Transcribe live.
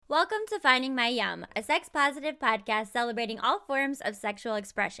Welcome to Finding My Yum, a sex-positive podcast celebrating all forms of sexual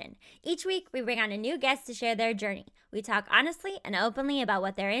expression. Each week, we bring on a new guest to share their journey. We talk honestly and openly about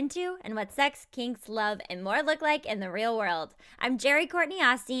what they're into and what sex, kinks, love, and more look like in the real world. I'm Jerry Courtney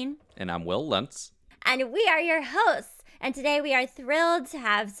Austin. And I'm Will Lentz. And we are your hosts. And today we are thrilled to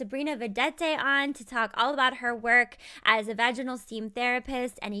have Sabrina Vedete on to talk all about her work as a vaginal steam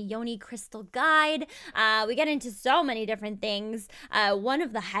therapist and a yoni crystal guide. We get into so many different things. One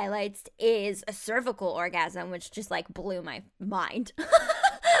of the highlights is a cervical orgasm, which just like blew my mind.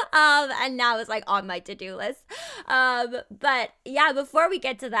 And now it's like on my to-do list. But yeah, before we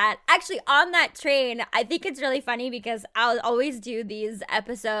get to that, actually on that train, I think it's really funny because I'll always do these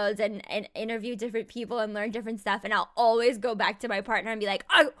episodes and interview different people and learn different stuff. And I'll always go back to my partner and be like,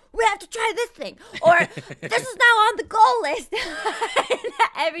 oh, we have to try this thing. Or this is now on the goal list.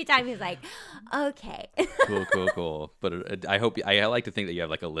 Every time he's like, okay. Cool. But I like to think that you have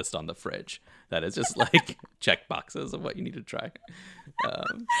like a list on the fridge that is just like check boxes of what you need to try.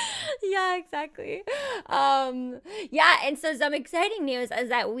 Yeah, exactly. Yeah, and so some exciting news is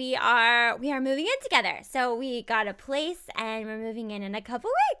that we are moving in together. So we got a place and we're moving in a couple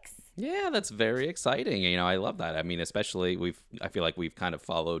weeks. Yeah, that's very exciting. You know, I love that. I mean, especially I feel like we've kind of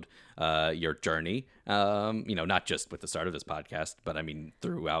followed your journey, not just with the start of this podcast, but I mean,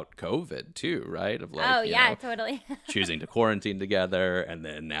 throughout COVID too, right? Of like, totally. choosing to quarantine together. And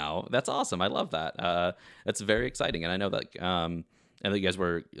then now that's awesome. I love that. That's very exciting. And I know that, and that you guys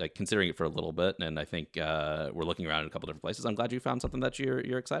were like considering it for a little bit. And I think we're looking around in a couple different places. I'm glad you found something that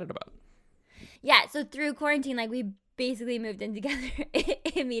you're excited about. Yeah. So through quarantine, like we basically moved in together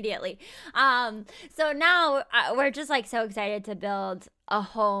immediately. So now we're just like so excited to build a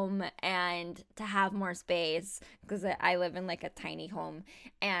home and to have more space because I live in like a tiny home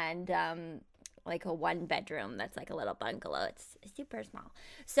and like a 1-bedroom that's like a little bungalow. It's super small.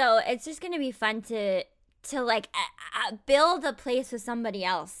 So it's just going to be fun to like build a place with somebody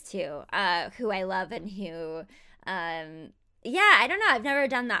else too, who I love and who yeah, I don't know. I've never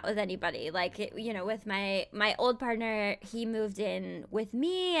done that with anybody. Like, with my old partner, he moved in with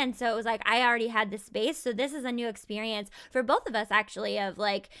me. And so it was like, I already had the space. So this is a new experience for both of us, actually, of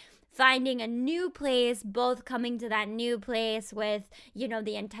like finding a new place, both coming to that new place with,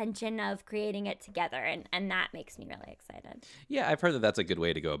 the intention of creating it together. And that makes me really excited. Yeah, I've heard that that's a good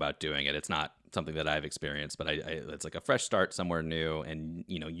way to go about doing it. It's not something that I've experienced, but it's like a fresh start somewhere new. And,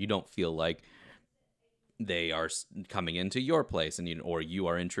 you don't feel like they are coming into your place or you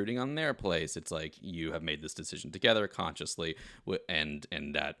are intruding on their place. It's like you have made this decision together consciously and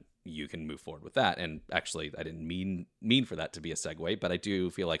that you can move forward with that. And actually, I didn't mean for that to be a segue, but I do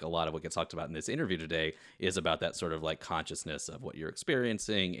feel like a lot of what gets talked about in this interview today is about that sort of like consciousness of what you're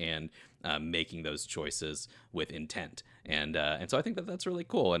experiencing and making those choices with intent. And so I think that that's really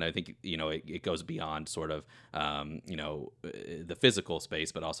cool. And I think, it goes beyond sort of, the physical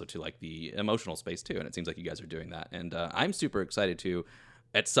space, but also to like the emotional space too. And it seems like you guys are doing that. And I'm super excited to,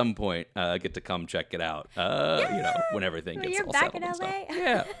 at some point, get to come check it out, when everything gets all settled and stuff.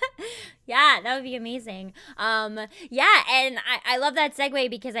 Yeah. Yeah, that would be amazing. Yeah, and I love that segue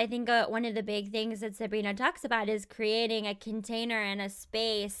because I think one of the big things that Sabrina talks about is creating a container and a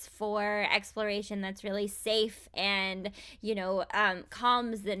space for exploration that's really safe and,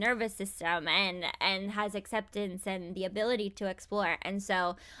 calms the nervous system and has acceptance and the ability to explore. And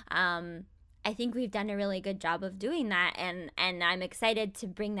so, I think we've done a really good job of doing that, and I'm excited to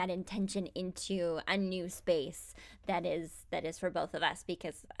bring that intention into a new space that is for both of us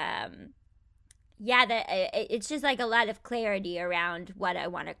because, it's just like a lot of clarity around what I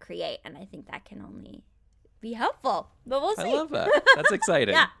want to create, and I think that can only be helpful. But we'll see. I love that. That's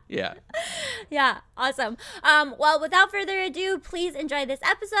exciting. Yeah. Yeah, awesome. Well, without further ado, please enjoy this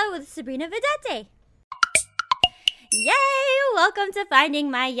episode with Sabrina Vedete. Yay! Welcome to Finding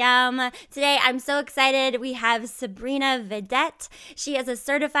My Yum. Today, I'm so excited. We have Sabrina Vedete. She is a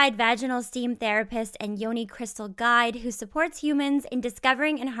certified vaginal steam therapist and yoni crystal guide who supports humans in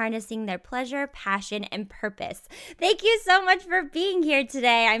discovering and harnessing their pleasure, passion, and purpose. Thank you so much for being here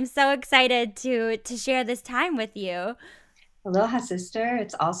today. I'm so excited to share this time with you. Aloha, sister.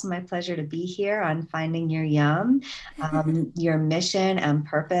 It's also my pleasure to be here on Finding Your Yum. Your mission and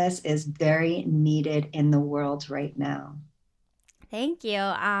purpose is very needed in the world right now. Thank you.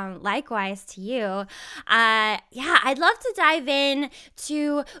 Likewise to you. Yeah, I'd love to dive in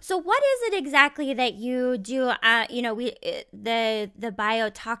to. So, what is it exactly that you do? The bio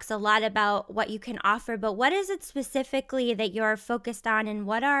talks a lot about what you can offer, but what is it specifically that you're focused on, and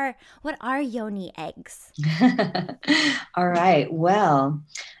what are yoni eggs? All right. Well,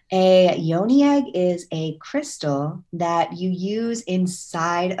 a yoni egg is a crystal that you use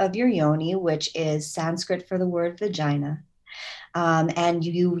inside of your yoni, which is Sanskrit for the word vagina. And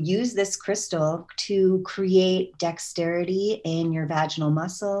you use this crystal to create dexterity in your vaginal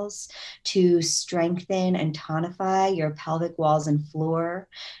muscles, to strengthen and tonify your pelvic walls and floor,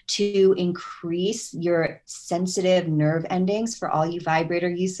 to increase your sensitive nerve endings for all you vibrator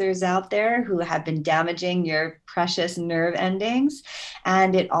users out there who have been damaging your precious nerve endings.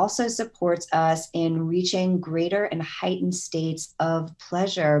 And it also supports us in reaching greater and heightened states of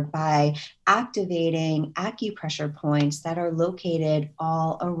pleasure by activating acupressure points that are located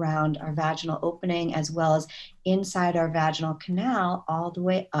all around our vaginal opening, as well as inside our vaginal canal, all the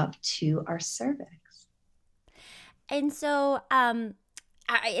way up to our cervix. And so,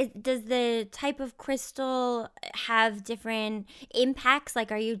 does the type of crystal have different impacts?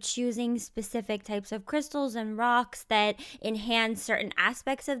 Like, are you choosing specific types of crystals and rocks that enhance certain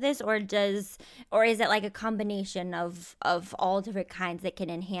aspects of this, or is it like a combination of all different kinds that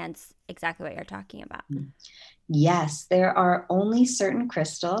can enhance exactly what you're talking about? Yes, there are only certain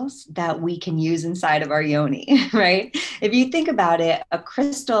crystals that we can use inside of our yoni, right? If you think about it, a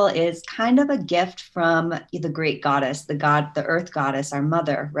crystal is kind of a gift from the great goddess, the earth goddess, our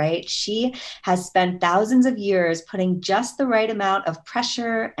mother, right? She has spent thousands of years putting just the right amount of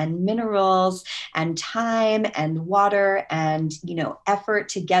pressure and minerals and time and water and, effort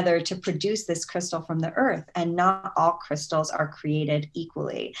together to produce this crystal from the earth. And not all crystals are created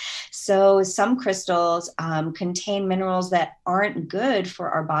equally. So some crystals contain minerals that aren't good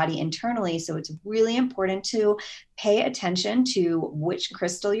for our body internally. So it's really important to pay attention to which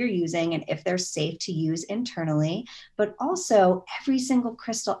crystal you're using and if they're safe to use internally. But also, every single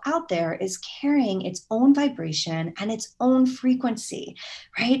crystal out there is carrying its own vibration and its own frequency,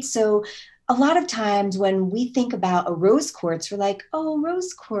 right? So a lot of times when we think about a rose quartz, we're like, oh,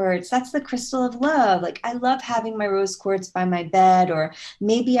 rose quartz, that's the crystal of love. Like, I love having my rose quartz by my bed, or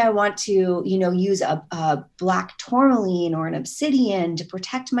maybe I want to, use a black tourmaline or an obsidian to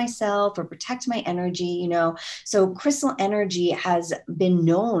protect myself or protect my energy, So crystal energy has been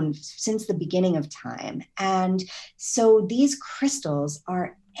known since the beginning of time. And so these crystals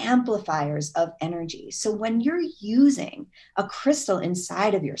are amplifiers of energy. So when you're using a crystal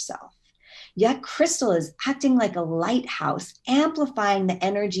inside of yourself, yet crystal is acting like a lighthouse, amplifying the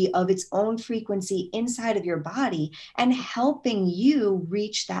energy of its own frequency inside of your body and helping you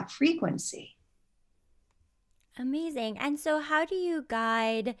reach that frequency. Amazing. And so how do you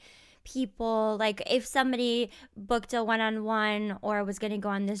guide people, like if somebody booked a one-on-one or was going to go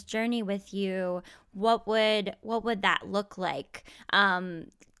on this journey with you, what would that look like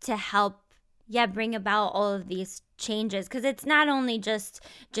to help bring about all of these changes? Because it's not only just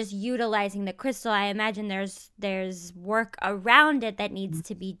utilizing the crystal. I imagine there's work around it that needs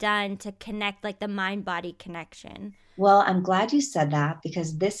to be done to connect, like the mind-body connection. Well, I'm glad you said that,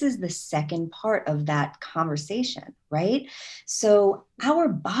 because this is the second part of that conversation, right? So our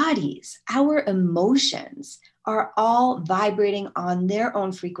bodies, our emotions are all vibrating on their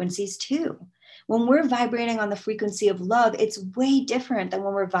own frequencies too. When we're vibrating on the frequency of love, it's way different than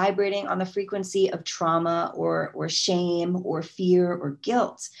when we're vibrating on the frequency of trauma or shame or fear or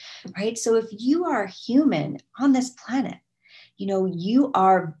guilt, right? So if you are human on this planet,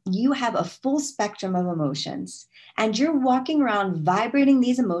 you have a full spectrum of emotions, and you're walking around vibrating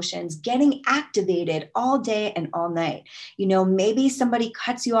these emotions, getting activated all day and all night. Maybe somebody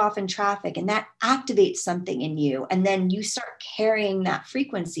cuts you off in traffic and that activates something in you. And then you start carrying that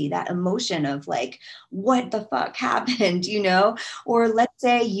frequency, that emotion of like, what the fuck happened, Or let's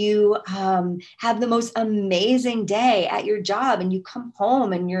say you have the most amazing day at your job and you come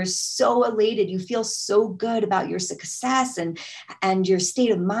home and you're so elated. You feel so good about your success and your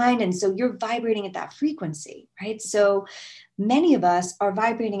state of mind. And so you're vibrating at that frequency, right? So many of us are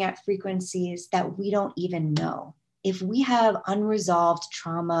vibrating at frequencies that we don't even know. If we have unresolved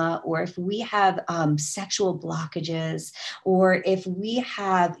trauma, or if we have sexual blockages, or if we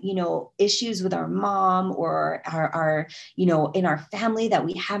have, issues with our mom or our, in our family that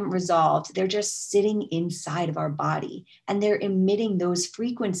we haven't resolved, they're just sitting inside of our body and they're emitting those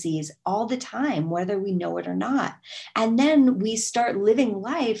frequencies all the time, whether we know it or not. And then we start living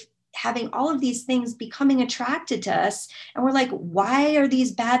life having all of these things becoming attracted to us. And we're like, why are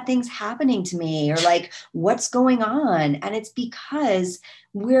these bad things happening to me? Or like, what's going on? And it's because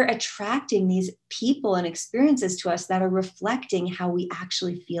we're attracting these people and experiences to us that are reflecting how we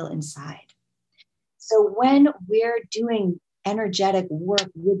actually feel inside. So when we're doing energetic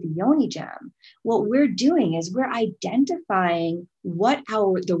work with the Yoni Gem, what we're doing is we're identifying what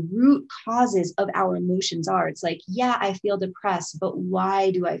the root causes of our emotions are. It's like, yeah, I feel depressed, but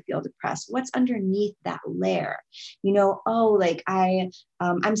why do I feel depressed? What's underneath that layer? Oh, like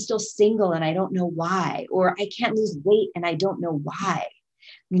I'm still single and I don't know why, or I can't lose weight and I don't know why.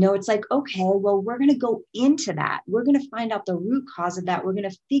 It's like, okay, well, we're going to go into that. We're going to find out the root cause of that. We're going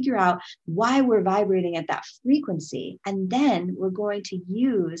to figure out why we're vibrating at that frequency. And then we're going to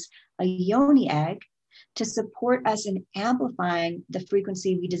use a yoni egg to support us in amplifying the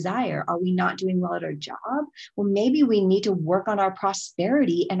frequency we desire. Are we not doing well at our job? Well, maybe we need to work on our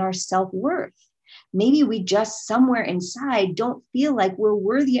prosperity and our self-worth. Maybe we just somewhere inside don't feel like we're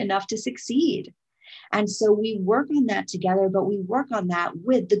worthy enough to succeed. And so we work on that together, but we work on that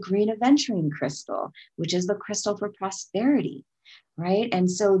with the green aventurine crystal, which is the crystal for prosperity, right?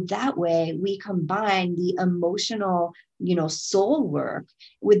 And so that way we combine the emotional, soul work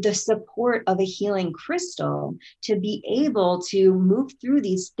with the support of a healing crystal to be able to move through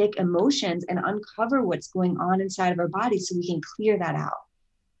these thick emotions and uncover what's going on inside of our body so we can clear that out.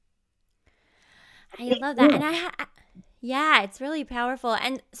 I love that. And yeah, it's really powerful.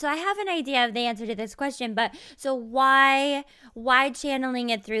 And so I have an idea of the answer to this question, but so why channeling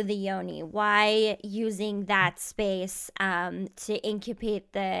it through the yoni? Why using that space to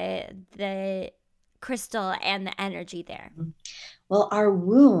incubate the crystal and the energy there? Well, our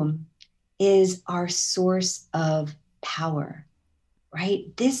womb is our source of power,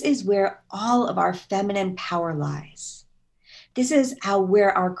 right? This is where all of our feminine power lies. This is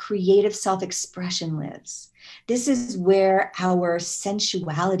where our creative self-expression lives. This is where our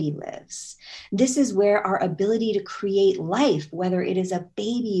sensuality lives. This is where our ability to create life, whether it is a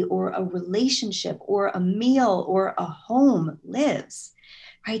baby or a relationship or a meal or a home, lives,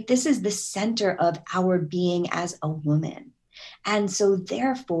 right? This is the center of our being as a woman. And so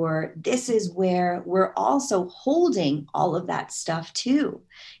therefore, this is where we're also holding all of that stuff too.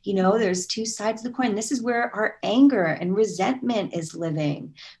 There's two sides of the coin. This is where our anger and resentment is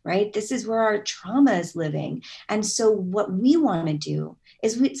living, right? This is where our trauma is living. And so what we want to do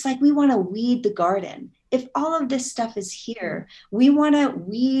is it's like we want to weed the garden. If all of this stuff is here, we want to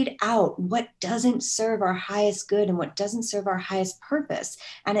weed out what doesn't serve our highest good and what doesn't serve our highest purpose.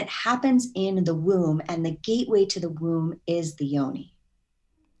 And it happens in the womb, and the gateway to the womb is the yoni.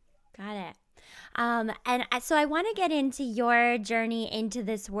 Got it. And so I want to get into your journey into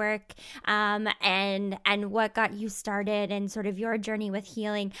this work, and what got you started and sort of your journey with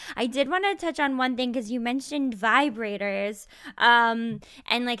healing. I did want to touch on one thing because you mentioned vibrators, and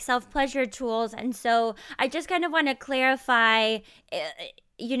like self-pleasure tools. And so I just kind of want to clarify,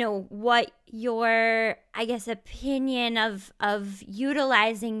 what your, I guess, opinion of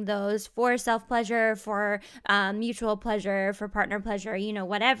utilizing those for self-pleasure, for mutual pleasure, for partner pleasure,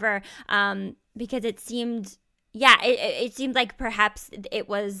 whatever, because it seemed, it seemed like perhaps it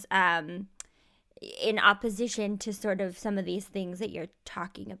was in opposition to sort of some of these things that you're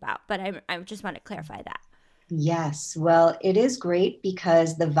talking about. But I just want to clarify that. Yes. Well, it is great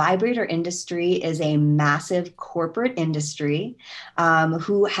because the vibrator industry is a massive corporate industry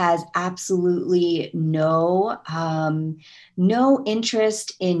who has absolutely no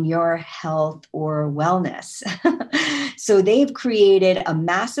interest in your health or wellness. So they've created a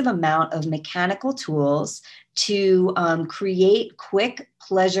massive amount of mechanical tools to create quick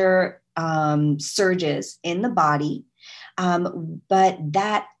pleasure surges in the body, but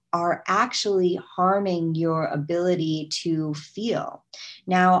that are actually harming your ability to feel.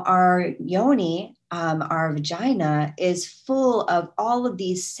 Now, our yoni, our vagina, is full of all of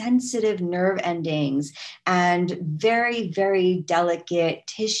these sensitive nerve endings and very, very delicate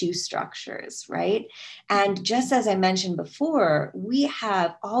tissue structures, right? And just as I mentioned before, we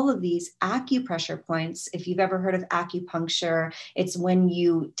have all of these acupressure points. If you've ever heard of acupuncture, it's when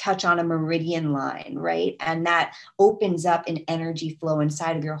you touch on a meridian line, right? And that opens up an energy flow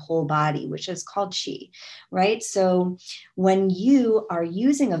inside of your whole body, which is called chi, right? So when you are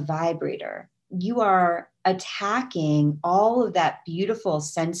using a vibrator, you are attacking all of that beautiful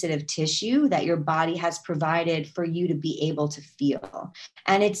sensitive tissue that your body has provided for you to be able to feel.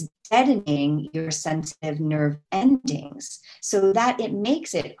 And it's deadening your sensitive nerve endings so that it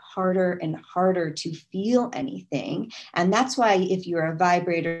makes it harder and harder to feel anything. And that's why if you're a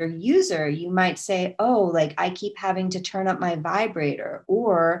vibrator user, you might say, oh, like I keep having to turn up my vibrator,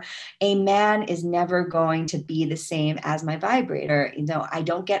 or a man is never going to be the same as my vibrator. You know, I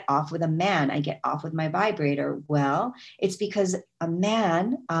don't get off with a man, I get off with my vibrator. Well, it's because a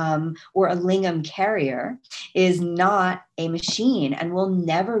man or a lingam carrier is not a machine and will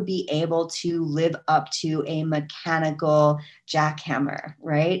never be able to live up to a mechanical jackhammer,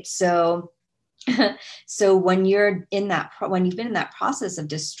 right? So when you're in that, when you've been in that process of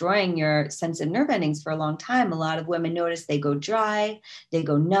destroying your sensitive nerve endings for a long time, a lot of women notice they go dry, they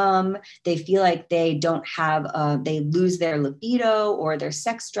go numb, they feel like they don't have, they lose their libido or their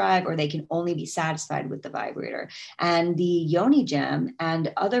sex drive, or they can only be satisfied with the vibrator. And the Yoni Gem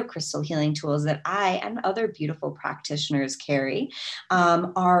and other crystal healing tools that I and other beautiful practitioners carry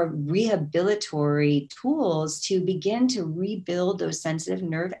are rehabilitatory tools to begin to rebuild those sensitive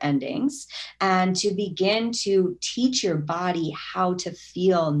nerve endings and to begin to teach your body how to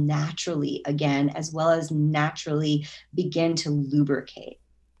feel naturally again, as well as naturally begin to lubricate.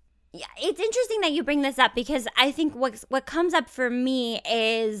 Yeah, it's interesting that you bring this up, because I think what comes up for me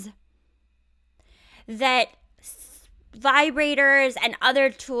is that vibrators and other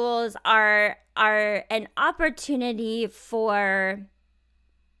tools are an opportunity for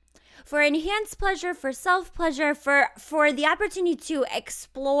enhanced pleasure, for self-pleasure, for the opportunity to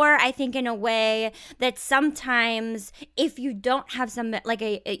explore, I think, in a way that sometimes if you don't have some, like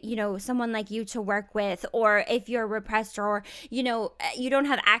someone like you to work with, or if you're repressed, or, you don't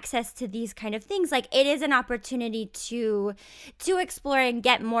have access to these kind of things, like it is an opportunity to explore and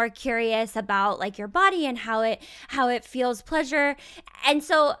get more curious about like your body and how it feels pleasure. And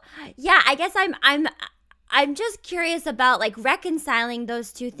so, yeah, I guess I'm just curious about like reconciling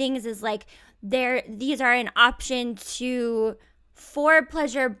those two things, is like these are an option for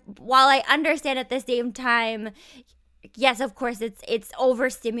pleasure, while I understand at the same time, yes, of course it's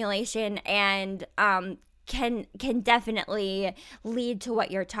overstimulation and can definitely lead to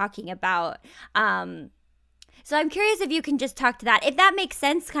what you're talking about. So I'm curious if you can just talk to that, if that makes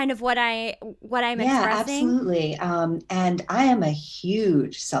sense, kind of what I'm expressing. Absolutely. And I am a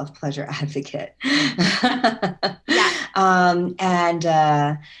huge self-pleasure advocate. And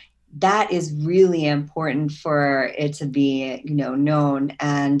that is really important for it to be, known.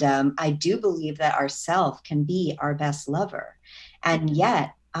 And I do believe that our self can be our best lover. And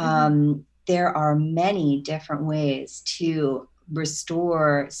yet there are many different ways to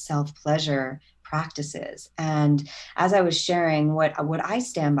restore self-pleasure practices. And as I was sharing, what I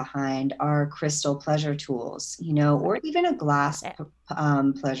stand behind are crystal pleasure tools, or even a glass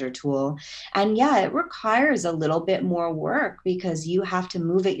pleasure tool. And yeah, it requires a little bit more work because you have to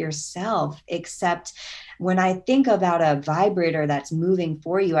move it yourself. Except when I think about a vibrator that's moving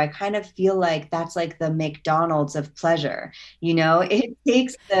for you, I kind of feel like that's like the McDonald's of pleasure. It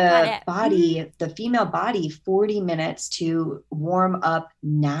takes the body, the female body, 40 minutes to warm up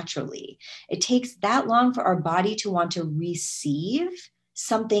naturally. It takes that long for our body to want to receive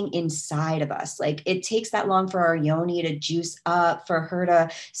something inside of us. Like it takes that long for our yoni to juice up, for her to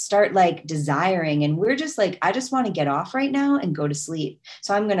start like desiring. And we're just like, I just want to get off right now and go to sleep.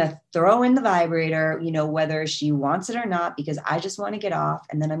 So I'm going to throw in the vibrator, whether she wants it or not, because I just want to get off,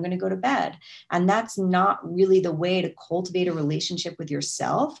 and then I'm going to go to bed. And that's not really the way to cultivate a relationship with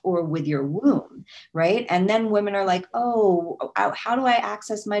yourself or with your womb. Right. And then women are like, oh, how do I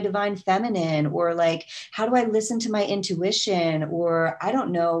access my divine feminine? Or like, how do I listen to my intuition? Or I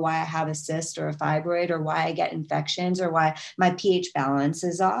don't know why I have a cyst or a fibroid, or why I get infections, or why my pH balance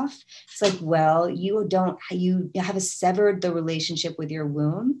is off. It's like, well, you have severed the relationship with your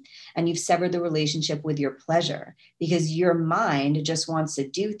womb, and you've severed the relationship with your pleasure, because your mind just wants to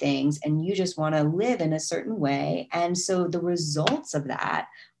do things and you just want to live in a certain way. And so the results of that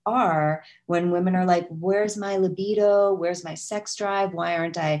are when women are like, where's my libido? Where's my sex drive? Why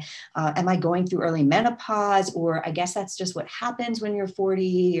aren't I, am I going through early menopause? Or I guess that's just what happens when you're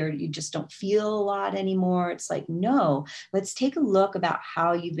 40, or you just don't feel a lot anymore. It's like, no, let's take a look about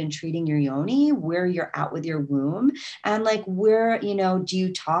how you've been treating your yoni, where you're at with your womb, and like, where, do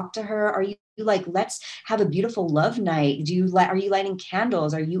you talk to her? Are you like, let's have a beautiful love night? Are you lighting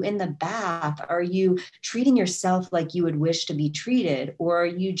candles? Are you in the bath? Are you treating yourself like you would wish to be treated? Or are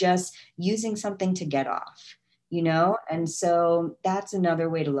you just using something to get off? you know? And so that's another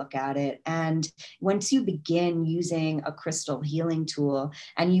way to look at it. And once you begin using a crystal healing tool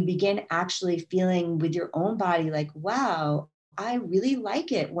and you begin actually feeling with your own body, like, wow, I really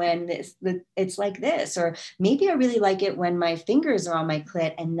like it when it's like this, or maybe I really like it when my fingers are on my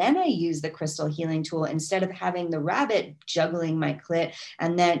clit and then I use the crystal healing tool instead of having the rabbit juggling my clit,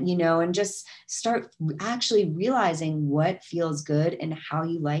 and then, you know, and just start actually realizing what feels good and how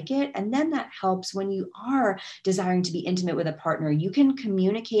you like it. And then that helps when you are desiring to be intimate with a partner. You can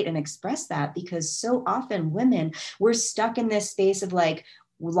communicate and express that, because so often women, we're stuck in this space of like,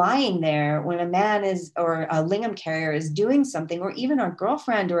 lying there when a man is, or a lingam carrier is doing something, or even our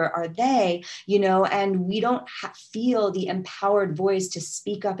girlfriend, or are they, you know, and we don't feel the empowered voice to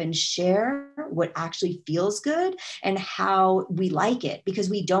speak up and share what actually feels good and how we like it, because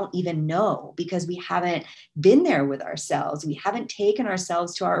we don't even know, because we haven't been there with ourselves. We haven't taken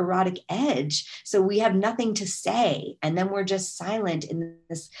ourselves to our erotic edge. So we have nothing to say. And then we're just silent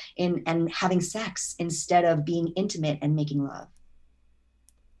and having sex instead of being intimate and making love.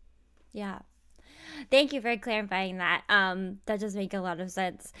 Yeah. Thank you for clarifying that. That does make a lot of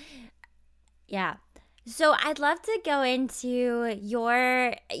sense. Yeah. So I'd love to go into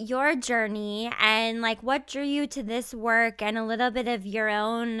your journey and like what drew you to this work, and a little bit of your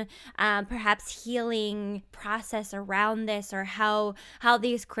own perhaps healing process around this, or how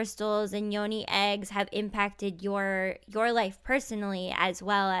these crystals and yoni eggs have impacted your life personally as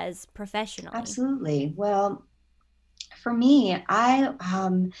well as professionally. Absolutely. Well, for me, I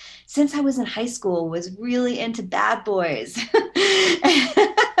since I was in high school, was really into bad boys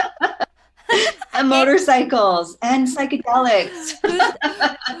and motorcycles and psychedelics.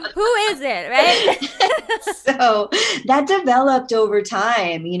 Who is it, right? So that developed over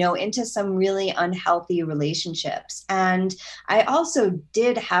time, you know, into some really unhealthy relationships. And I also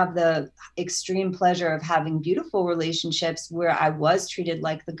did have the extreme pleasure of having beautiful relationships where I was treated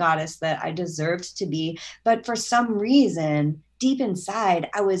like the goddess that I deserved to be. But for some reason, deep inside,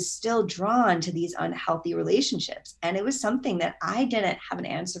 I was still drawn to these unhealthy relationships. And it was something that I didn't have an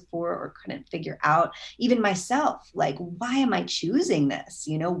answer for or couldn't figure out, even myself. Like, why am I choosing this?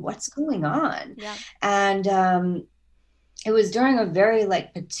 You know, what's going on? Yeah. And it was during a very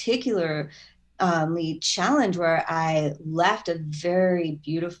like particular challenge where I left a very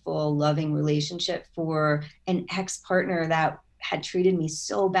beautiful, loving relationship for an ex-partner that had treated me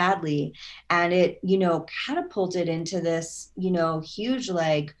so badly. And it, you know, catapulted into this, you know, huge,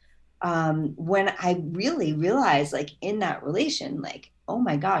 like, when I really realized, like, in that relation, like, oh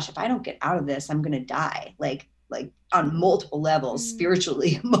my gosh, if I don't get out of this, I'm going to die. Like on multiple levels,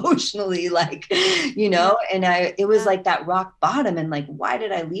 spiritually, emotionally, like, you know, and it was like that rock bottom, and like, why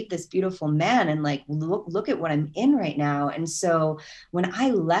did I leave this beautiful man? And like, look at what I'm in right now. And so when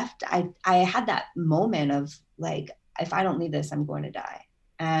I left, I had that moment of like, if I don't leave this, I'm going to die.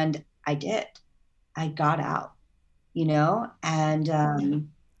 And I did. I got out, you know, and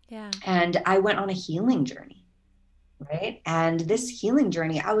and I went on a healing journey. Right. And this healing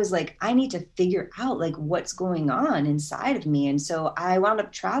journey, I was like, I need to figure out like what's going on inside of me. And so I wound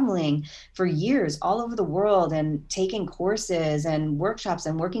up traveling for years all over the world and taking courses and workshops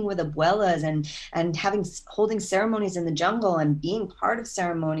and working with abuelas and holding ceremonies in the jungle and being part of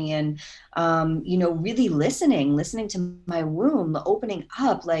ceremony and, you know, really listening to my womb, opening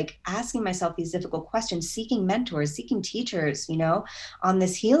up, like asking myself these difficult questions, seeking mentors, seeking teachers, you know, on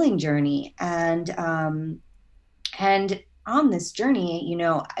this healing journey. And on this journey, you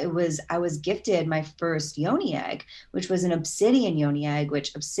know, I was gifted my first yoni egg, which was an obsidian yoni egg,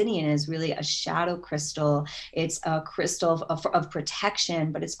 which obsidian is really a shadow crystal. It's a crystal of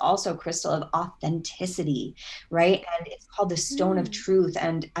protection, but it's also a crystal of authenticity, right? And it's called the stone of truth.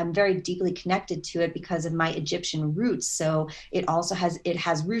 And I'm very deeply connected to it because of my Egyptian roots. So it also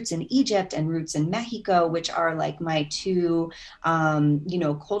has roots in Egypt and roots in Mexico, which are like my two, you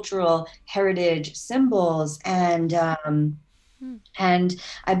know, cultural heritage symbols. And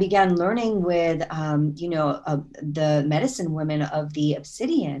I began learning with, you know, the medicine women of the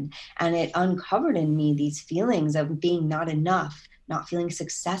obsidian, and it uncovered in me these feelings of being not enough, not feeling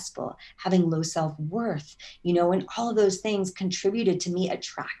successful, having low self-worth, you know, and all of those things contributed to me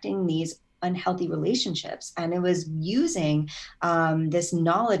attracting these unhealthy relationships. And it was using this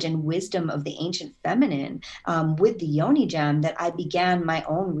knowledge and wisdom of the ancient feminine with the yoni gem that I began my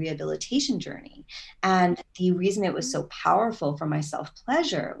own rehabilitation journey. And the reason it was so powerful for my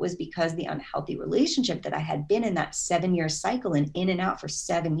self-pleasure was because the unhealthy relationship that I had been in, that 7-year cycle and in and out for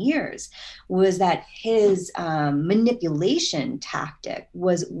 7 years, was that his manipulation tactic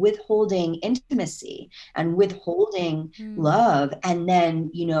was withholding intimacy and withholding love. And then,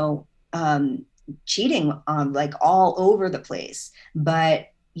 you know, cheating on like all over the place, but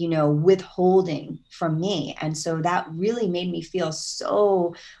withholding from me. And so that really made me feel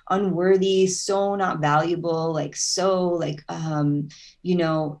so unworthy, so not valuable, like so like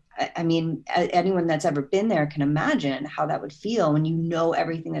I mean, anyone that's ever been there can imagine how that would feel when you know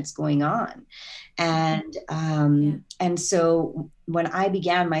everything that's going on. And and so when I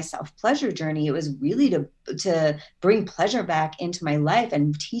began my self-pleasure journey, it was really to bring pleasure back into my life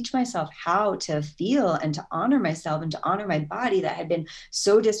and teach myself how to feel and to honor myself and to honor my body that had been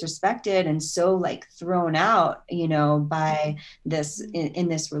so disrespected and so like thrown out, by this in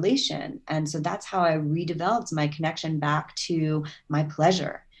this relation. And so that's how I redeveloped my connection back to my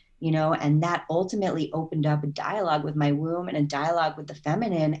pleasure. And that ultimately opened up a dialogue with my womb and a dialogue with the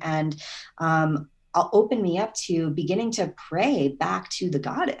feminine, and opened me up to beginning to pray back to the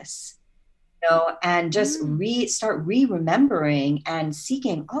goddess, and just start remembering and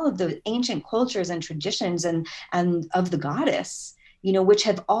seeking all of the ancient cultures and traditions and of the goddess, which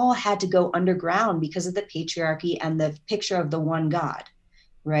have all had to go underground because of the patriarchy and the picture of the one God.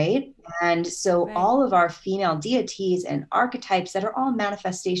 Right. And so all of our female deities and archetypes that are all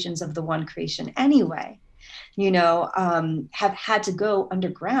manifestations of the one creation anyway, have had to go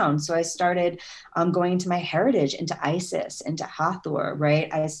underground. So I started going into my heritage, into Isis, into Hathor,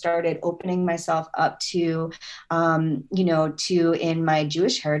 right? I started opening myself up to, in my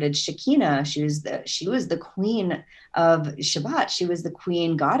Jewish heritage, Shekinah. She was the queen of Shabbat. She was the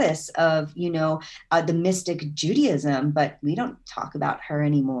queen goddess of, the mystic Judaism, but we don't talk about her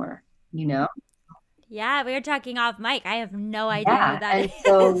anymore, Yeah, we were talking off mic. I have no idea who that and is.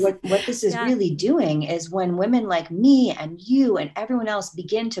 so what this is really doing is when women like me and you and everyone else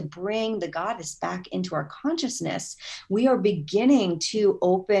begin to bring the goddess back into our consciousness, we are beginning to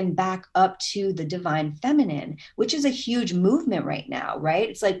open back up to the divine feminine, which is a huge movement right now, right?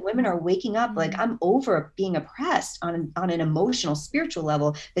 It's like women are waking up, like I'm over being oppressed on an emotional, spiritual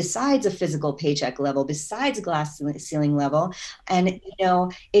level, besides a physical paycheck level, besides a glass ceiling level. And,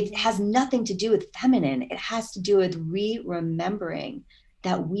 it has nothing to do with feminine. It has to do with remembering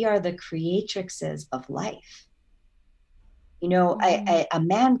that we are the creatrixes of life. A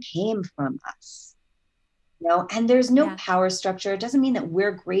man came from us, and there's no power structure. It doesn't mean that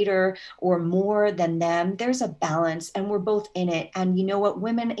we're greater or more than them. There's a balance and we're both in it. And you know what?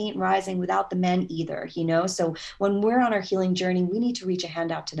 Women ain't rising without the men either, So when we're on our healing journey, we need to reach a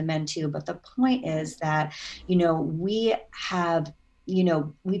hand out to the men too. But the point is that, we have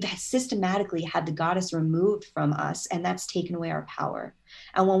we've systematically had the goddess removed from us, and that's taken away our power.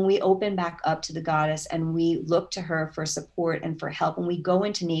 And when we open back up to the goddess and we look to her for support and for help, and we go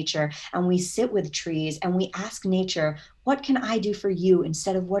into nature and we sit with trees and we ask nature, what can I do for you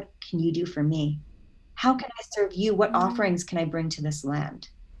instead of what can you do for me? How can I serve you? What offerings can I bring to this land?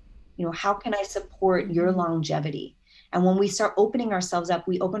 How can I support your longevity? And when we start opening ourselves up,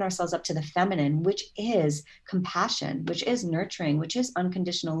 we open ourselves up to the feminine, which is compassion, which is nurturing, which is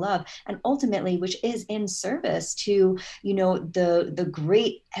unconditional love, and ultimately, which is in service to, the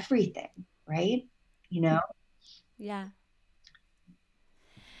great everything, right? Yeah.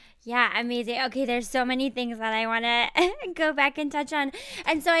 Yeah, amazing. Okay, there's so many things that I want to go back and touch on.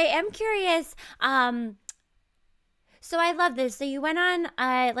 And so I am curious, so I love this. So you went on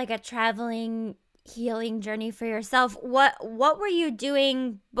like a traveling healing journey for yourself. What were you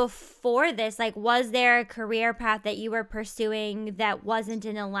doing before this? Like, was there a career path that you were pursuing that wasn't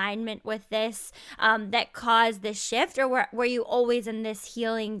in alignment with this, that caused this shift, or were you always in this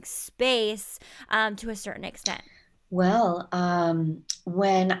healing space to a certain extent? Well,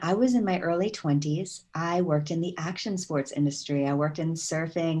 when I was in my early 20s, I worked in the action sports industry. I worked in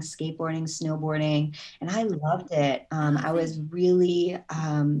surfing, skateboarding, snowboarding, and I loved it. I was really,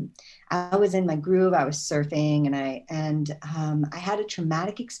 I was in my groove. I was surfing, and I had a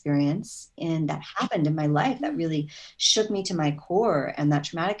traumatic experience that happened in my life that really shook me to my core. And that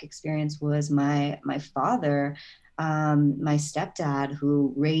traumatic experience was my father, my stepdad,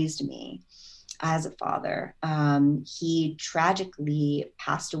 who raised me as a father. He tragically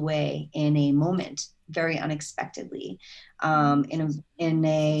passed away in a moment, very unexpectedly, and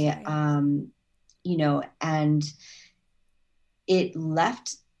it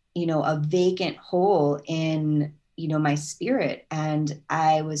left, a vacant hole in, my spirit. And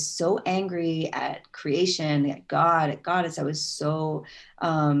I was so angry at creation, at God, at Goddess. I was so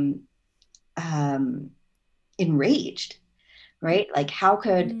enraged. right? Like, how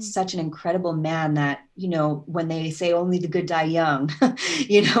could Mm. such an incredible man that, when they say only the good die young,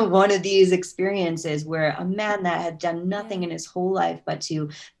 one of these experiences where a man that had done nothing Yeah. in his whole life but to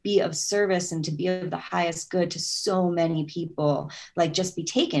be of service and to be of the highest good to so many people, like, just be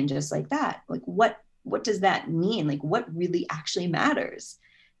taken just like that. Like, what does that mean? Like, what really actually matters?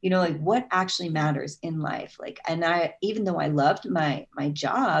 Like, what actually matters in life? Like, and I, even though I loved my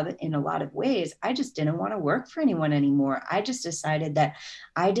job in a lot of ways, I just didn't want to work for anyone anymore. I just decided that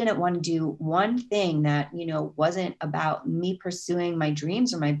I didn't want to do one thing that, wasn't about me pursuing my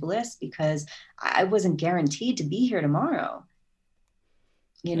dreams or my bliss, because I wasn't guaranteed to be here tomorrow.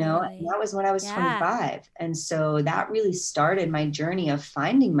 And Totally. that was when I was Yeah. 25. And so that really started my journey of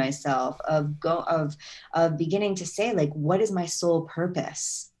finding myself, of beginning to say, like, what is my sole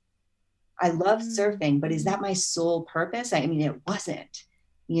purpose? I love Mm. surfing, but is Mm. that my sole purpose? I mean, it wasn't,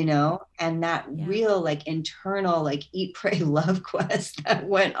 and that Yeah. real, like, internal, like, eat, pray, love quest that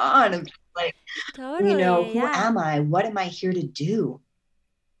went on of just, like, Totally. who Yeah. am I? What am I here to do?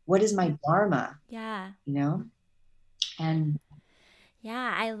 What is my dharma? Yeah. You know? And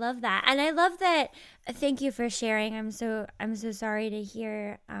Yeah, I love that. And I love that. Thank you for sharing. I'm so sorry to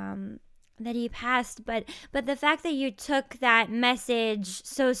hear that he passed, but the fact that you took that message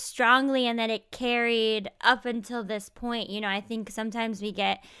so strongly and that it carried up until this point, I think sometimes we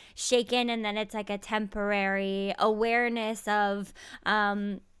get shaken and then it's like a temporary awareness of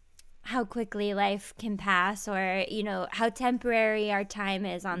how quickly life can pass, or how temporary our time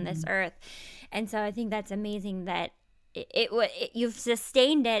is on this earth. And so I think that's amazing that you've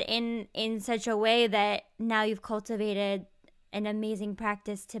sustained it in such a way that now you've cultivated an amazing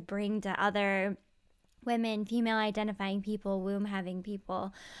practice to bring to other women, female identifying people, womb having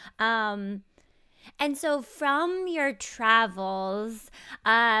people. And so from your travels,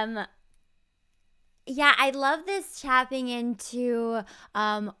 yeah, I love this tapping into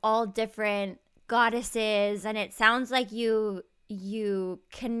all different goddesses, and it sounds like you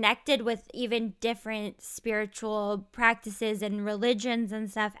connected with even different spiritual practices and religions and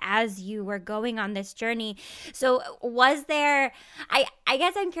stuff as you were going on this journey. So was there, I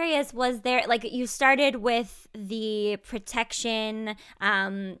guess I'm curious, was there, like, you started with the protection,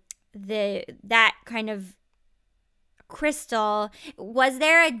 that kind of crystal. Was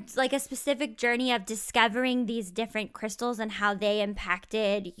there a specific journey of discovering these different crystals and how they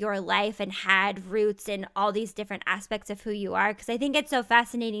impacted your life and had roots in all these different aspects of who you are? Because I think it's so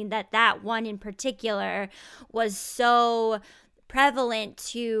fascinating that one in particular was so prevalent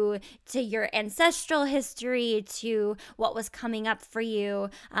to your ancestral history, to what was coming up for you.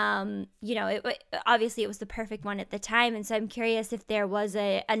 Obviously it was the perfect one at the time, and so I'm curious if there was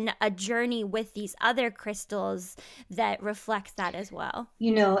a journey with these other crystals that reflects that as well.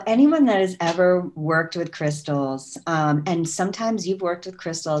 Anyone that has ever worked with crystals, and sometimes you've worked with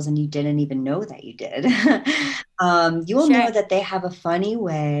crystals and you didn't even know that you did, you will know Sure. that they have a funny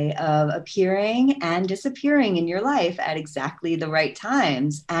way of appearing and disappearing in your life at exactly the right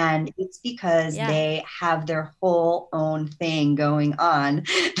times. And it's because Yeah. they have their whole own thing going on.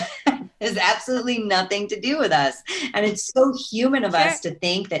 Has absolutely nothing to do with us. And it's so human of Sure. us to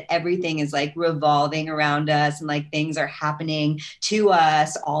think that everything is like revolving around us and like things are happening to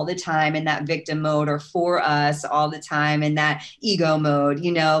us all the time in that victim mode, or for us all the time in that ego mode,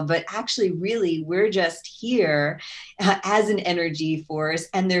 but actually really we're just here as an energy force.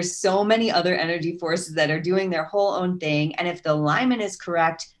 And there's so many other energy forces that are doing their whole own thing. And if the alignment is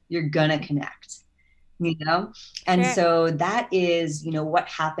correct, you're gonna connect. And Sure. so that is, what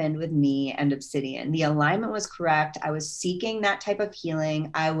happened with me and Obsidian. The alignment was correct. I was seeking that type of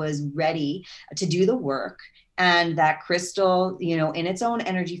healing. I was ready to do the work. And that crystal, in its own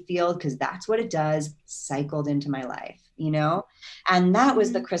energy field, because that's what it does, cycled into my life, and that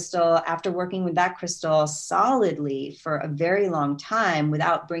was the Mm-hmm. crystal. After working with that crystal solidly for a very long time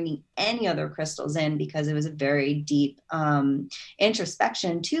without bringing any other crystals in, because it was a very deep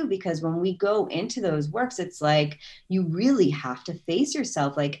introspection too, because when we go into those works, it's like you really have to face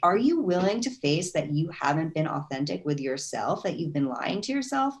yourself. Like, are you willing to face that you haven't been authentic with yourself, that you've been lying to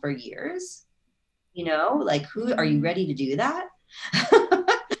yourself for years? Like, who are you Mm. ready to do that?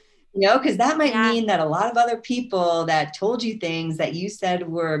 Because that might Yeah. mean that a lot of other people that told you things that you said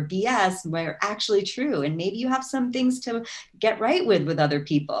were BS were actually true. And maybe you have some things to get right with other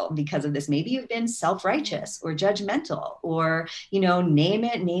people because of this. Maybe you've been Yeah. self-righteous or judgmental, or, name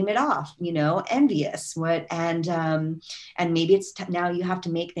it off, envious, and maybe it's now you have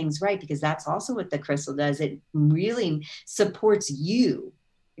to make things right, because that's also what the crystal does. It really supports you.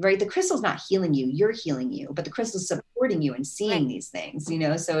 Right? The crystal's not healing you, you're healing you, but the crystal's supporting supporting you and seeing Right. these things,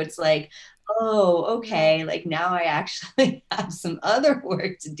 so it's like, oh, Right. okay, like now I actually have some other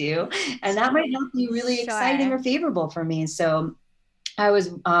work to do, and that might not be really exciting Sure. or favorable for me. So I was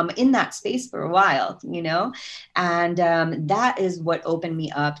in that space for a while, and that is what opened me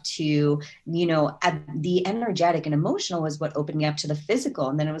up to, the energetic and emotional was what opened me up to the physical.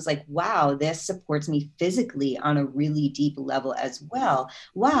 And then it was like, wow, this supports me physically on a really deep level as well.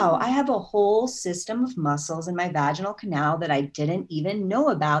 Wow, I have a whole system of muscles in my vaginal canal that I didn't even know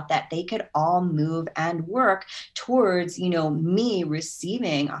about, that they could all move and work towards, me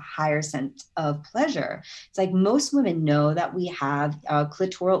receiving a higher sense of pleasure. It's like most women know that we have a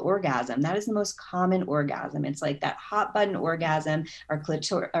clitoral orgasm. That is the most common orgasm. It's like that hot button orgasm. Our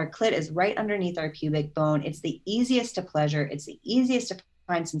clit is right underneath our pubic bone. It's the easiest to pleasure. It's the easiest to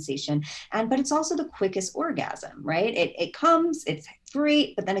find sensation. But it's also the quickest orgasm, right? It comes, it's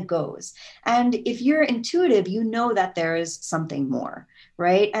great, but then it goes. And if you're intuitive, you know that there is something more,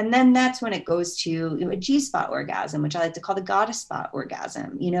 right? And then that's when it goes to a G-spot orgasm, which I like to call the goddess spot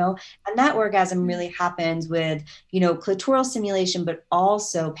orgasm, and that orgasm really happens with, clitoral stimulation, but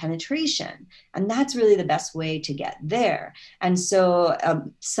also penetration. And that's really the best way to get there. And so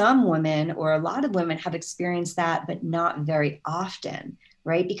some women, or a lot of women, have experienced that, but not very often,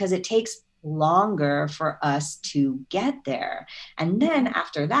 right? Because it takes longer for us to get there. And then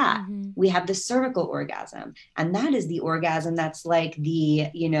after that, we have the cervical orgasm. And that is the orgasm that's like the,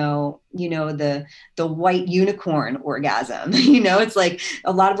 the white unicorn orgasm. It's like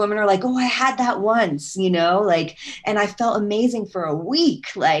a lot of women are like, oh, I had that once, like, and I felt amazing for a week.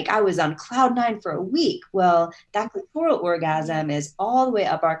 Like I was on cloud nine for a week. Well, that clitoral orgasm is all the way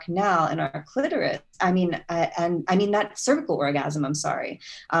up our canal and our clitoris. That cervical orgasm, I'm sorry.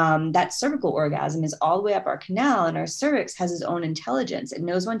 That cervical orgasm is all the way up our canal, and our cervix has its own intelligence. It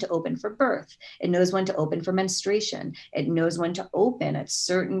knows when to open for birth. It knows when to open for menstruation. It knows when to open at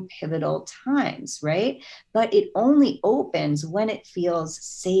certain pivotal times, right? But it only opens when it feels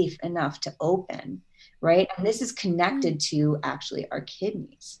safe enough to open. Right. And this is connected to actually our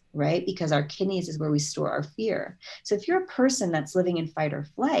kidneys, right? Because our kidneys is where we store our fear. So if you're a person that's living in fight or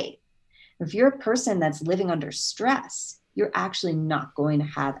flight, if you're a person that's living under stress, you're actually not going to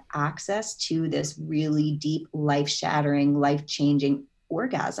have access to this really deep, life-shattering, life-changing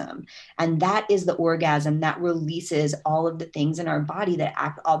orgasm. And that is the orgasm that releases all of the things in our body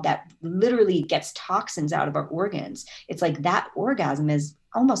that literally gets toxins out of our organs. It's like that orgasm is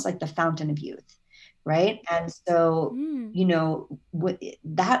almost like the fountain of youth. Right. And so,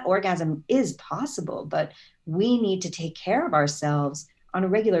 that orgasm is possible, but we need to take care of ourselves on a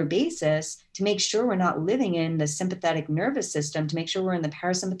regular basis to make sure we're not living in the sympathetic nervous system, to make sure we're in the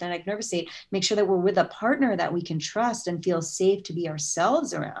parasympathetic nervous state, make sure that we're with a partner that we can trust and feel safe to be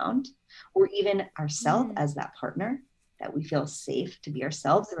ourselves around, or even ourselves as that partner that we feel safe to be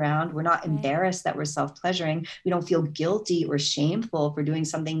ourselves around. We're not embarrassed that we're self-pleasuring. We don't feel guilty or shameful for doing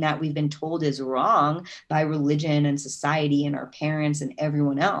something that we've been told is wrong by religion and society and our parents and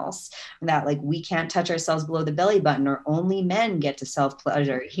everyone else, that like we can't touch ourselves below the belly button, or only men get to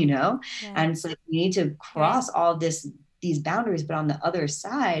self-pleasure, And so we need to cross all these boundaries, but on the other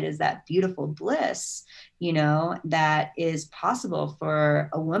side is that beautiful bliss, that is possible for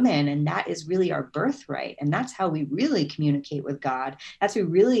a woman. And that is really our birthright. And that's how we really communicate with God. That's how we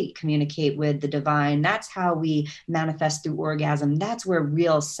really communicate with the divine. That's how we manifest through orgasm. That's where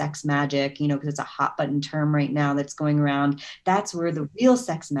real sex magic, because it's a hot button term right now that's going around. That's where the real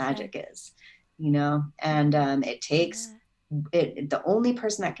sex magic is, and it takes it. The only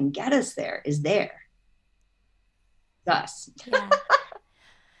person that can get us there is us.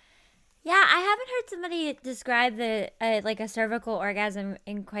 Yeah, I haven't heard somebody describe the like a cervical orgasm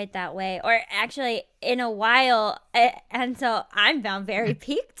in quite that way, or actually in a while, and so I'm found very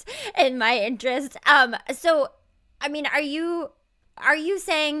piqued in my interest. So, I mean, are you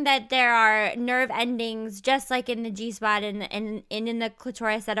saying that there are nerve endings just like in the G spot and in the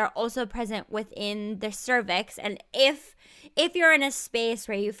clitoris that are also present within the cervix? And if you're in a space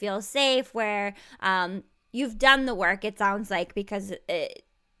where you feel safe, where you've done the work, it sounds like, because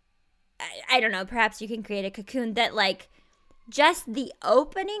I don't know, perhaps you can create a cocoon that like just the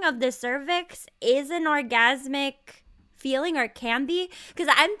opening of the cervix is an orgasmic feeling, or can be, because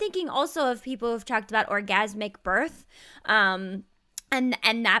I'm thinking also of people who've talked about orgasmic birth and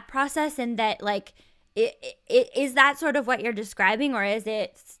that process, and that like is that sort of what you're describing, or is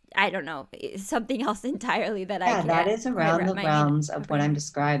it, I don't know, something else entirely that I can't that is around the realms of what I'm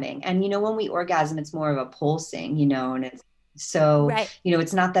describing. And when we orgasm, it's more of a pulsing, and it's So, Right.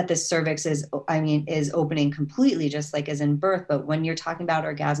 it's not that the cervix is opening completely, just like as in birth, but when you're talking about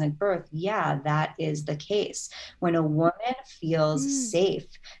orgasmic birth, yeah, that is the case. When a woman feels Mm. safe.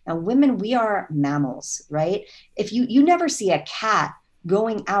 Now, women, we are mammals, right? If you never see a cat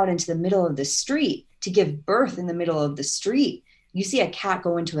going out into the middle of the street to give birth in the middle of the street. You see a cat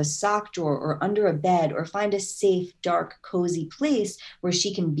go into a sock drawer or under a bed or find a safe, dark, cozy place where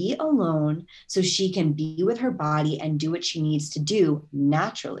she can be alone so she can be with her body and do what she needs to do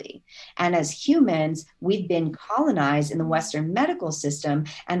naturally. And as humans, we've been colonized in the Western medical system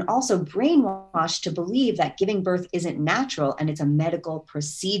and also brainwashed to believe that giving birth isn't natural and it's a medical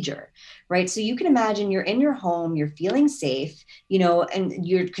procedure, right? So you can imagine you're in your home, you're feeling safe, and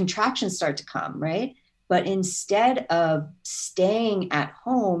your contractions start to come, right? But instead of staying at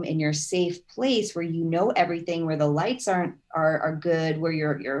home in your safe place where you know everything, where the lights are good, where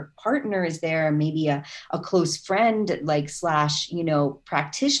your partner is there, maybe a close friend like slash,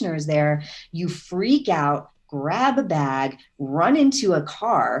 practitioner is there, you freak out, grab a bag, run into a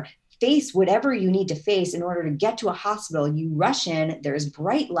car, face whatever you need to face in order to get to a hospital. You rush in, there's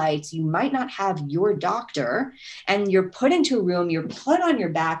bright lights, you might not have your doctor, and you're put into a room, you're put on your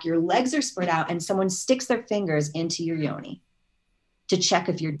back, your legs are spread out, and someone sticks their fingers into your yoni to check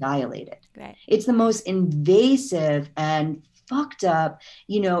if you're dilated. Right. It's the most invasive and fucked up,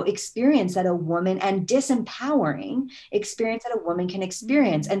 experience that a woman, and disempowering experience that a woman can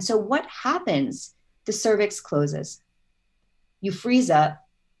experience. And so what happens? The cervix closes. You freeze up.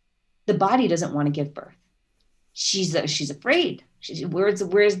 The body doesn't want to give birth. She's afraid. Where's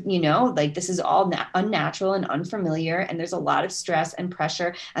like this is all unnatural and unfamiliar, and there's a lot of stress and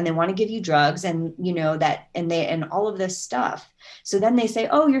pressure, and they want to give you drugs and and all of this stuff. So then they say,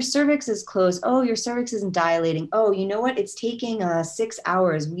 oh, your cervix is closed. Oh, your cervix isn't dilating. Oh, you know what? It's taking 6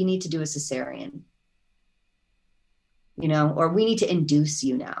 hours. We need to do a cesarean. Or we need to induce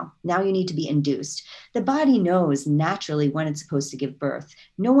you now. Now you need to be induced. The body knows naturally when it's supposed to give birth.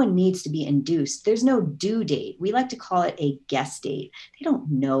 No one needs to be induced. There's no due date. We like to call it a guess date. They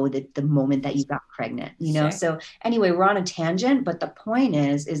don't know that the moment that you got pregnant, Sure. So anyway, we're on a tangent, but the point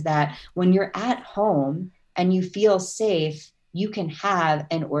is that when you're at home and you feel safe, you can have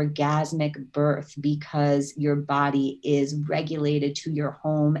an orgasmic birth because your body is regulated to your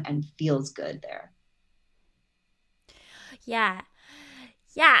home and feels good there. Yeah.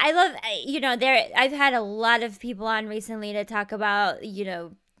 Yeah, I love, I've had a lot of people on recently to talk about,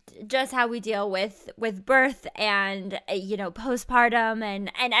 just how we deal with birth and postpartum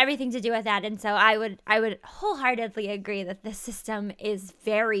and everything to do with that. And so I would wholeheartedly agree that the system is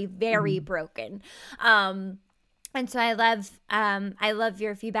very, very broken. And so I love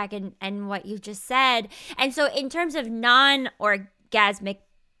your feedback and what you just said. And so in terms of non-orgasmic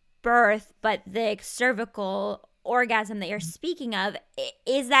birth, but the cervical orgasm that you're speaking of,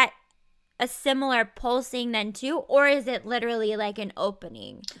 is that a similar pulsing then too, or is it literally like an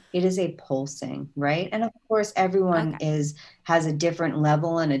opening? It is a pulsing, right? And of course, everyone has a different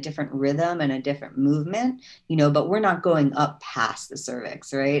level and a different rhythm and a different movement, but we're not going up past the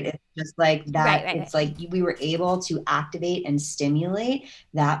cervix, right? It's just like that. It's like we were able to activate and stimulate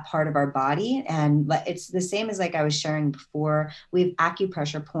that part of our body. And it's the same as like I was sharing before. We have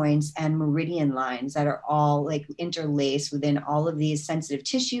acupressure points and meridian lines that are all like interlaced within all of these sensitive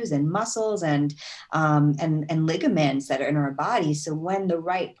tissues and muscles and ligaments that are in our body. So when the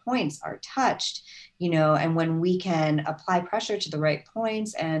right points are touched, and when we can apply pressure to the right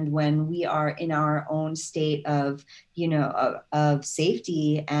points, and when we are in our own state of, of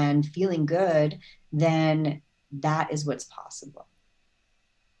safety and feeling good, then that is what's possible.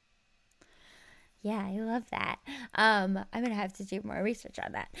 Yeah, I love that. I'm gonna have to do more research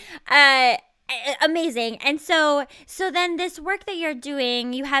on that. Amazing. And so then this work that you're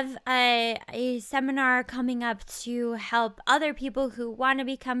doing, you have a seminar coming up to help other people who want to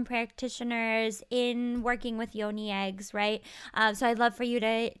become practitioners in working with yoni eggs, right? So I'd love for you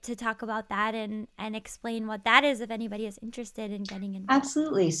to talk about that and explain what that is if anybody is interested in getting involved.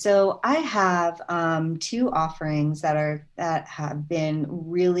 Absolutely. So I have 2 offerings that have been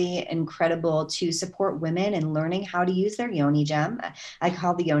really incredible to support women in learning how to use their yoni gem. I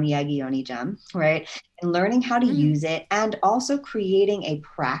call the yoni egg a yoni gem, right? And learning how to use it, and also creating a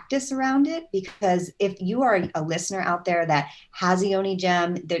practice around it. Because if you are a listener out there that has a yoni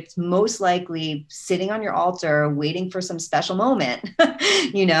gem, that's most likely sitting on your altar waiting for some special moment,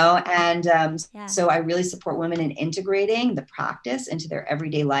 So I really support women in integrating the practice into their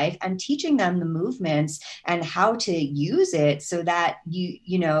everyday life and teaching them the movements and how to use it so that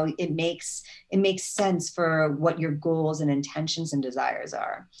it makes sense for what your goals and intentions and desires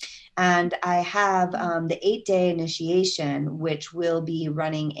are. And I have the 8-day initiation, which will be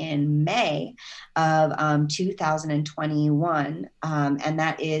running in May of 2021. And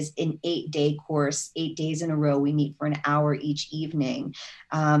that is an 8-day course, 8 days in a row. We meet for an hour each evening.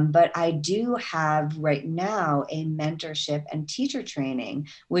 But I do have right now a mentorship and teacher training,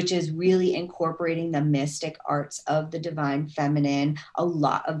 which is really incorporating the mystic arts of the divine feminine, a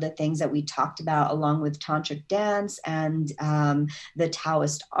lot of the things that we talked about, along with tantric dance and the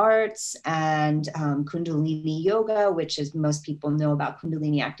Taoist arts and Kundalini yoga, which is most people know about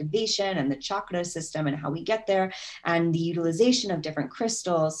Kundalini activation and the chakra system and how we get there, and the utilization of different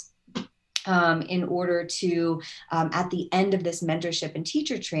crystals. In order to, at the end of this mentorship and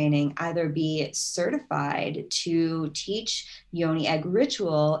teacher training, either be certified to teach Yoni egg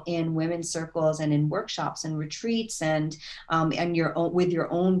ritual in women's circles and in workshops and retreats and your own, with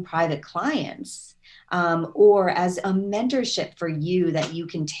your own private clients. Or as a mentorship for you that you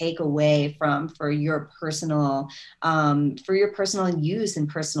can take away for your personal use and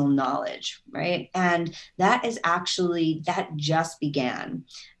personal knowledge, right? And that just began.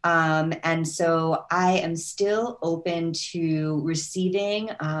 And so I am still open to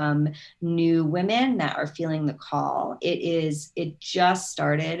receiving new women that are feeling the call. It just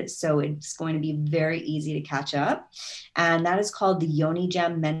started, so it's going to be very easy to catch up. And that is called the Yoni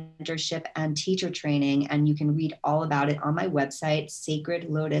Gem Mentorship and Teacher Training. And you can read all about it on my website,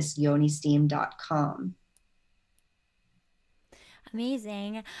 sacredlotusYonisteam.com.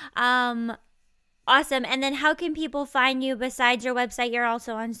 Amazing. Awesome. And then how can people find you besides your website? You're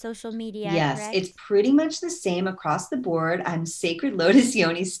also on social media. Yes, correct? It's pretty much the same across the board. I'm Sacred Lotus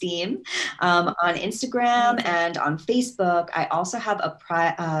Yoni Steam on Instagram and on Facebook. I also have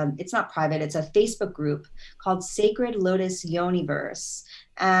it's not private, it's a Facebook group called Sacred Lotus Yoniverse.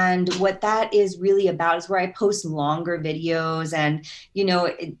 And what that is really about is where I post longer videos and,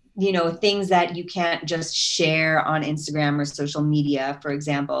 things that you can't just share on Instagram or social media, for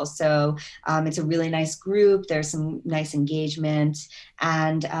example. So it's a really nice group. There's some nice engagement,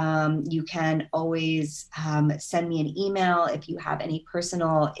 and you can always send me an email if you have any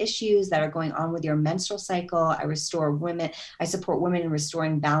personal issues that are going on with your menstrual cycle. I support women in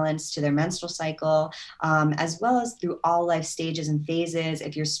restoring balance to their menstrual cycle, as well as through all life stages and phases.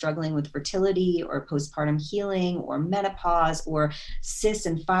 If you're struggling with fertility or postpartum healing or menopause or cysts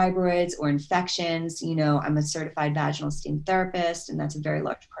and fibroids or infections, I'm a certified vaginal steam therapist, and that's a very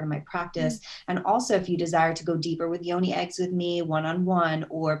large part of my practice. And also, if you desire to go deeper with yoni eggs with me, one-on-one,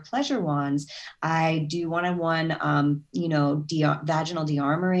 or pleasure wands, I do one-on-one, vaginal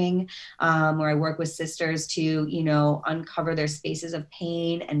de-armoring, where I work with sisters to, uncover their spaces of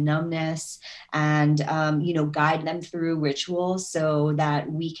pain and numbness and, guide them through rituals so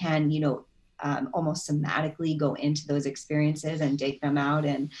that we can, almost somatically go into those experiences and take them out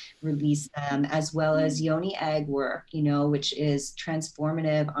and release them, as well as yoni egg work, which is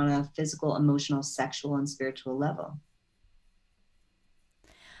transformative on a physical, emotional, sexual, and spiritual level.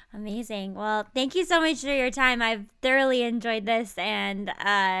 Amazing. Well, thank you so much for your time. I've thoroughly enjoyed this, and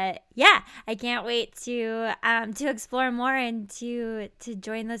I can't wait to explore more and to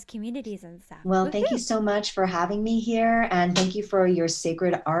join those communities and stuff. Well, thank you so much for having me here, and thank you for your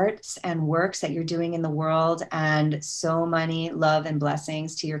sacred arts and works that you're doing in the world, and so many love and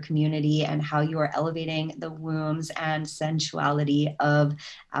blessings to your community and how you are elevating the wombs and sensuality of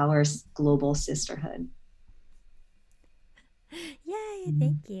our global sisterhood. Yay,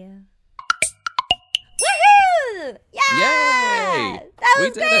 thank you. Woohoo! Yeah! Yay! That was We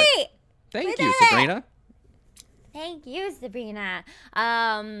did great! it. Thank you, Sabrina. Thank you, Sabrina.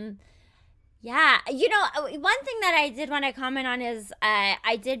 Yeah, one thing that I did want to comment on is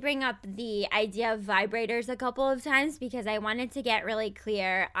I did bring up the idea of vibrators a couple of times because I wanted to get really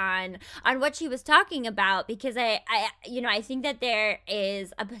clear on what she was talking about, because I think that there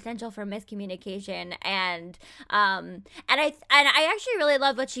is a potential for miscommunication, and I actually really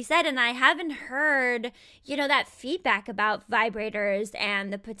love what she said, and I haven't heard that feedback about vibrators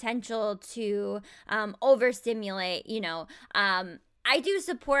and the potential to overstimulate. I do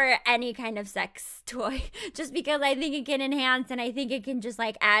support any kind of sex toy just because I think it can enhance, and I think it can just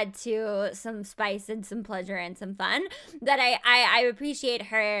add to some spice and some pleasure and some fun. That I appreciate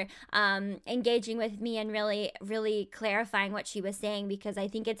her engaging with me and really, really clarifying what she was saying, because I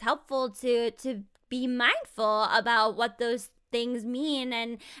think it's helpful to be mindful about what those things mean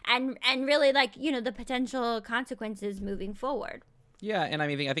and really the potential consequences moving forward. Yeah, and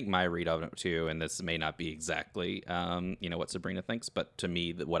I think my read of it too, and this may not be exactly, what Sabrina thinks, but to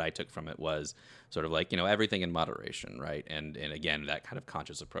me, what I took from it was sort of like, everything in moderation, right? And again, that kind of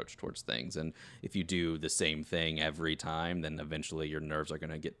conscious approach towards things. And if you do the same thing every time, then eventually your nerves are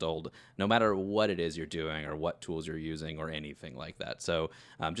going to get dulled, no matter what it is you're doing or what tools you're using or anything like that. So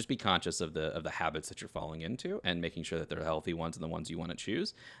just be conscious of the habits that you're falling into and making sure that they're healthy ones and the ones you want to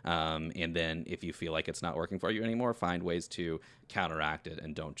choose. And then if you feel like it's not working for you anymore, find ways to counteract it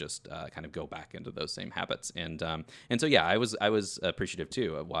and don't just kind of go back into those same habits. And so yeah, I was appreciative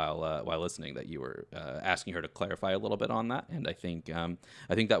too while listening that you were asking her to clarify a little bit on that, and I think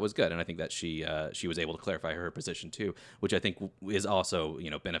that was good, and I think that she was able to clarify her position too, which I think is also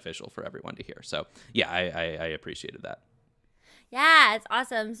beneficial for everyone to hear. So yeah, I appreciated that. Yeah, it's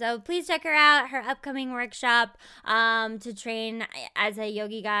awesome. So please check her out, her upcoming workshop to train as a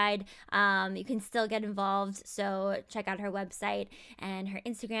yogi guide. You can still get involved, so check out her website and her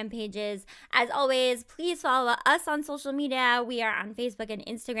Instagram pages. As always, please follow us on social media. We are on Facebook and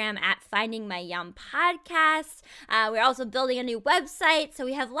Instagram at Finding My Yum Podcast. We're also building a new website, so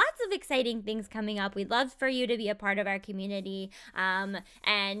we have lots of exciting things coming up. We'd love for you to be a part of our community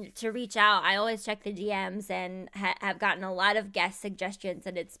and to reach out. I always check the DMs and have gotten a lot of guest suggestions,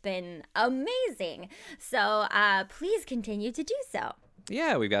 and it's been amazing. So please continue to do so.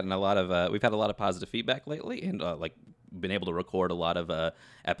 Yeah, we've had a lot of positive feedback lately, and been able to record a lot of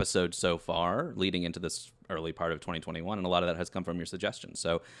episodes so far leading into this early part of 2021, and a lot of that has come from your suggestions.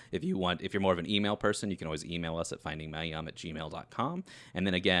 So if you're more of an email person, you can always email us at findingmyyum@gmail.com. And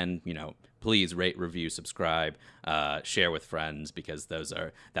then again, please rate, review, subscribe, share with friends, because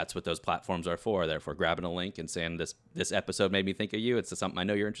that's what those platforms are for. They're for grabbing a link and saying this episode made me think of you. It's something I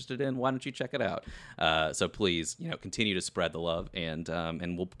know you're interested in. Why don't you check it out? So please, continue to spread the love, and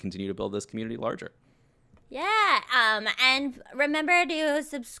we'll continue to build this community larger. Yeah, and remember to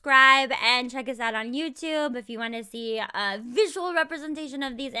subscribe and check us out on YouTube if you want to see a visual representation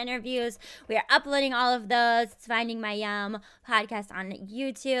of these interviews. We are uploading all of those. It's Finding My Yum podcast on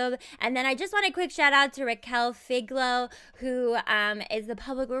YouTube. And then I just want a quick shout out to Raquel Figlo, who is the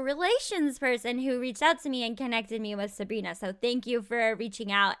public relations person who reached out to me and connected me with Sabrina. So thank you for reaching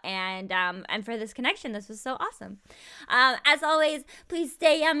out and for this connection. This was so awesome. As always, please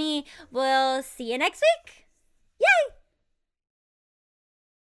stay yummy. We'll see you next week. Yay!